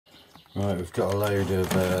Right, we've got a load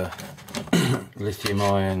of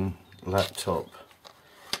lithium-ion laptop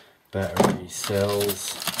battery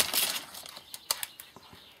cells.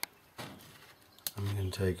 I'm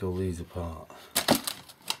going to take all these apart.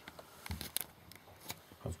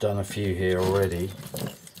 I've done a few here already.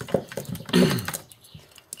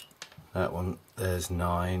 That one, there's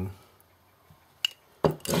 9.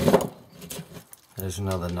 There's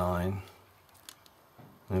another 9.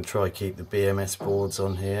 I'm going to try keep the BMS boards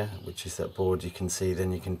on here, which is that board you can see,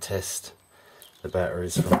 then you can test the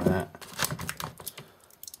batteries from that.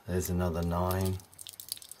 There's another 9.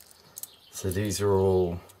 So these are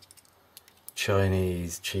all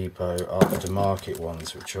Chinese cheapo aftermarket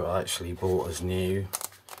ones, which are actually bought as new.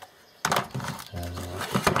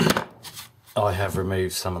 I have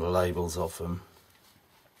removed some of the labels off them.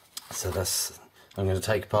 So I'm going to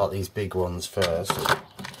take apart these big ones first.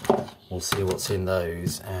 We'll see what's in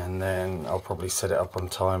those, and then I'll probably set it up on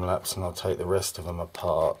time lapse and I'll take the rest of them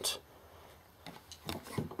apart.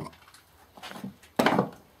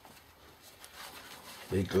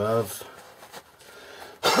 Big glove.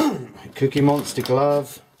 Cookie Monster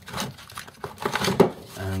glove.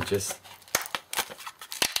 And just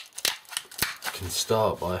can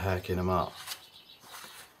start by hacking them up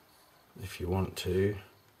if you want to.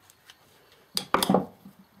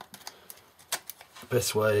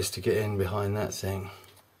 Best way is to get in behind that thing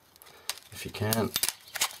if you can.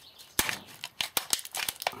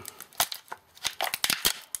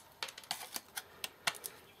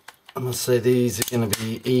 I must say these are going to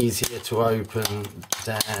be easier to open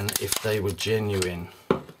than if they were genuine.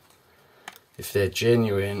 If they're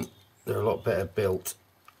genuine, they're a lot better built.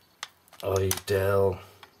 i.e. Dell,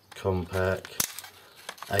 Compaq,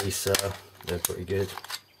 Acer, they're pretty good.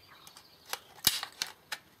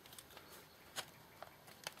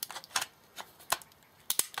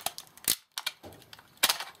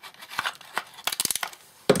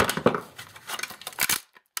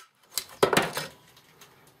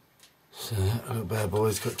 So that little bad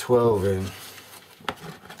boy's got 12 in.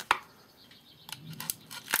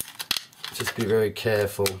 Just be very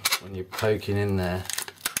careful when you're poking in there.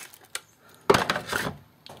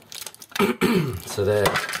 So there,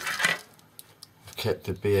 I've kept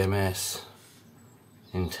the BMS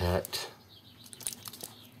intact.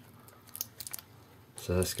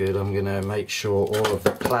 So that's good. I'm going to make sure all of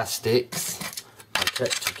the plastics are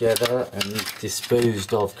kept together and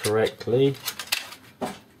disposed of correctly.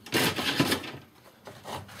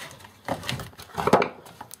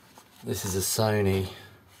 This is a Sony,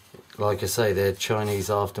 like I say, they're Chinese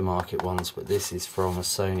aftermarket ones, but this is from a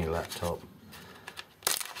Sony laptop.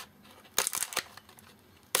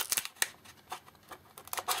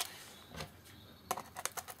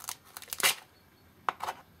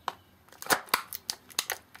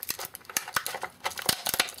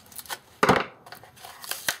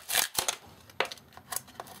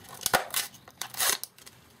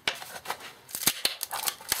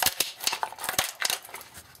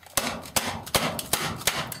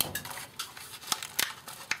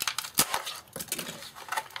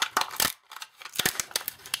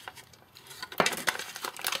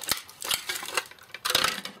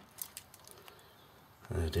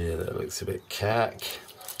 Oh dear, that looks a bit cack.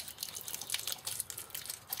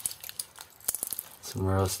 Some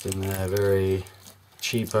rust in there, very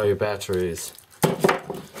cheapo batteries.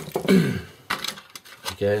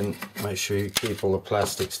 Again, make sure you keep all the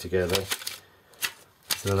plastics together.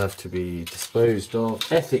 They'll have to be disposed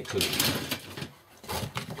of ethically.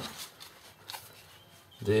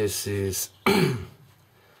 This is to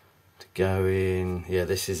go in, yeah,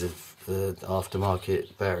 this is the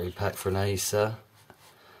aftermarket battery pack for an Acer.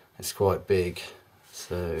 It's quite big,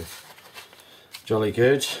 so jolly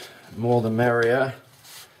good, more the merrier.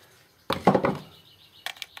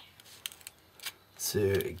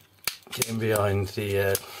 So get in behind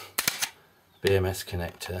the BMS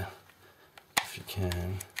connector if you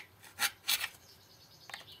can.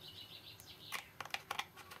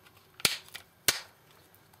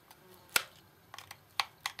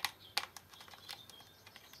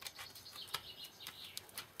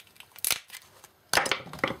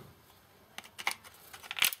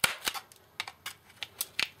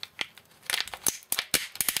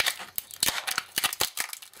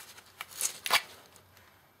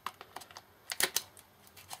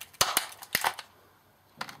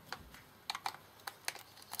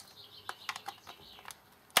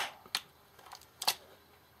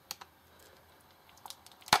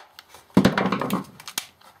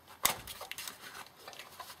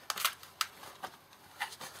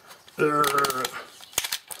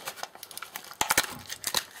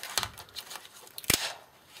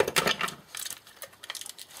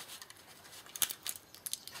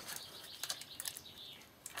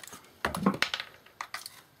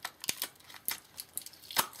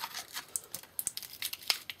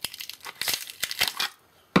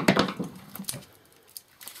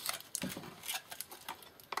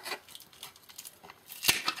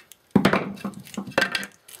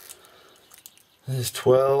 There's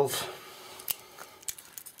 12.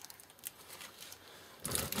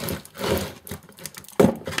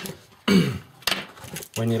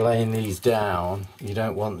 When you're laying these down, you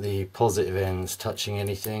don't want the positive ends touching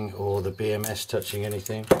anything or the BMS touching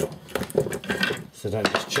anything. So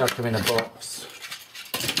don't just chuck them in a box.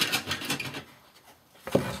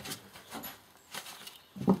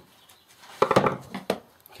 You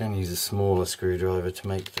can use a smaller screwdriver to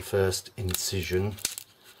make the first incision.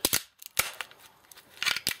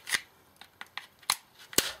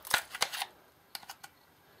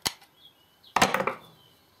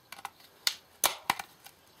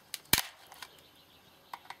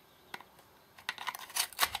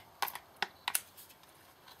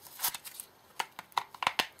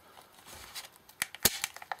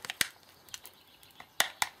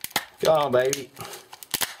 Go on, baby.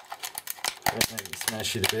 Don't make me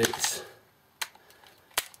smash you to bits.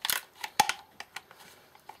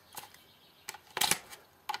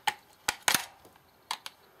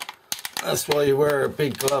 That's why you wear a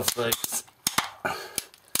big glove, folks.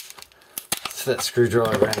 So that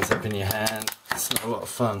screwdriver ends up in your hand. It's not a lot of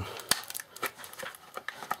fun.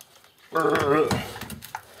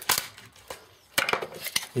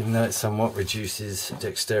 Even though it somewhat reduces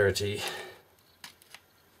dexterity.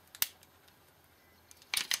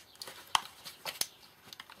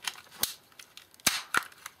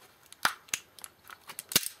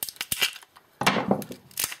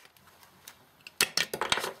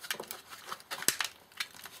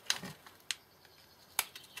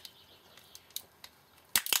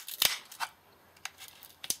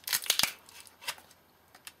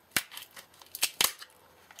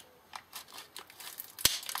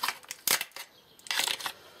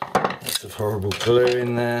 Lots of horrible glue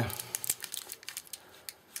in there.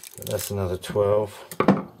 But that's another 12.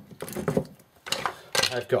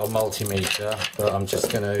 I've got a multimeter, but I'm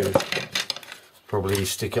just going to probably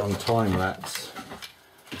stick it on time lapse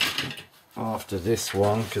after this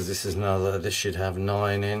one, because this is another, this should have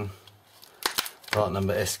 9 in. Part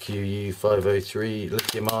number SQU 503,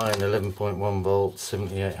 lithium-ion, 11.1 volts,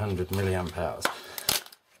 7800 milliamp hours.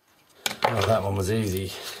 Oh, that one was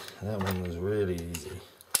easy. That one was really easy.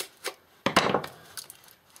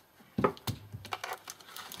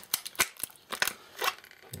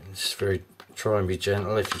 Just try and be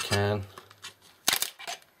gentle if you can.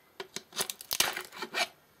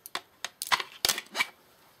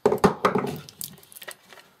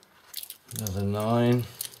 Another 9.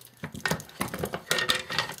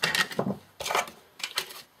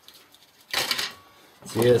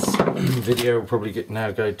 So yes, video will probably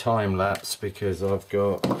now go time lapse because I've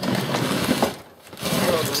got a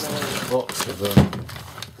box of them.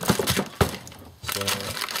 So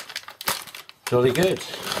jolly good.